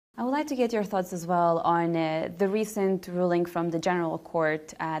I would like to get your thoughts as well on the recent ruling from the General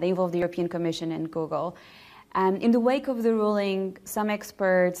Court that involved the European Commission and Google. In the wake of the ruling, some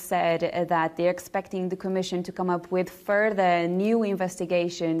experts said that they're expecting the Commission to come up with further new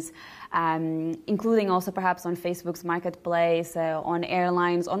investigations, including also perhaps on Facebook's marketplace, on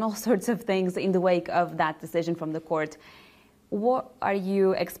airlines, on all sorts of things in the wake of that decision from the court. What are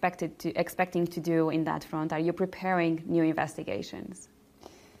you expecting to do in that front? Are you preparing new investigations?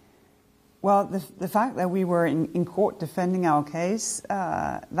 Well, the fact that we were in court defending our case,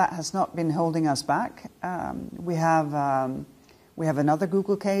 that has not been holding us back. We have another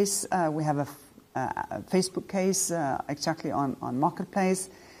Google case. We have a Facebook case exactly on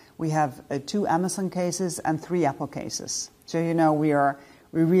Marketplace. We have 2 Amazon cases and 3 Apple cases. So we're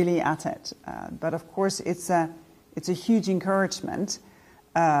really at it. But of course, it's a huge encouragement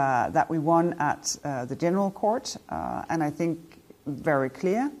that we won at the General Court, and I think very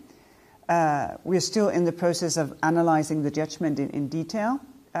clear. We're still in the process of analyzing the judgment in detail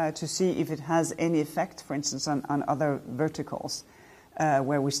to see if it has any effect, for instance, on other verticals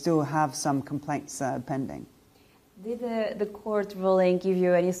where we still have some complaints pending. Did the court ruling give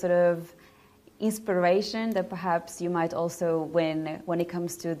you any sort of inspiration that perhaps you might also win when it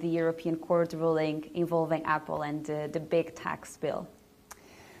comes to the European Court ruling involving Apple and the big tax bill?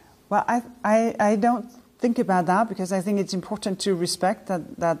 Well, I don't think about that, because I think it's important to respect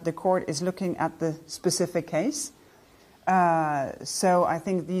that the court is looking at the specific case. So I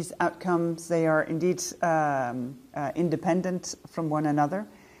think these outcomes, they are indeed independent from one another.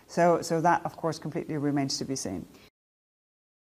 So that, of course, completely remains to be seen.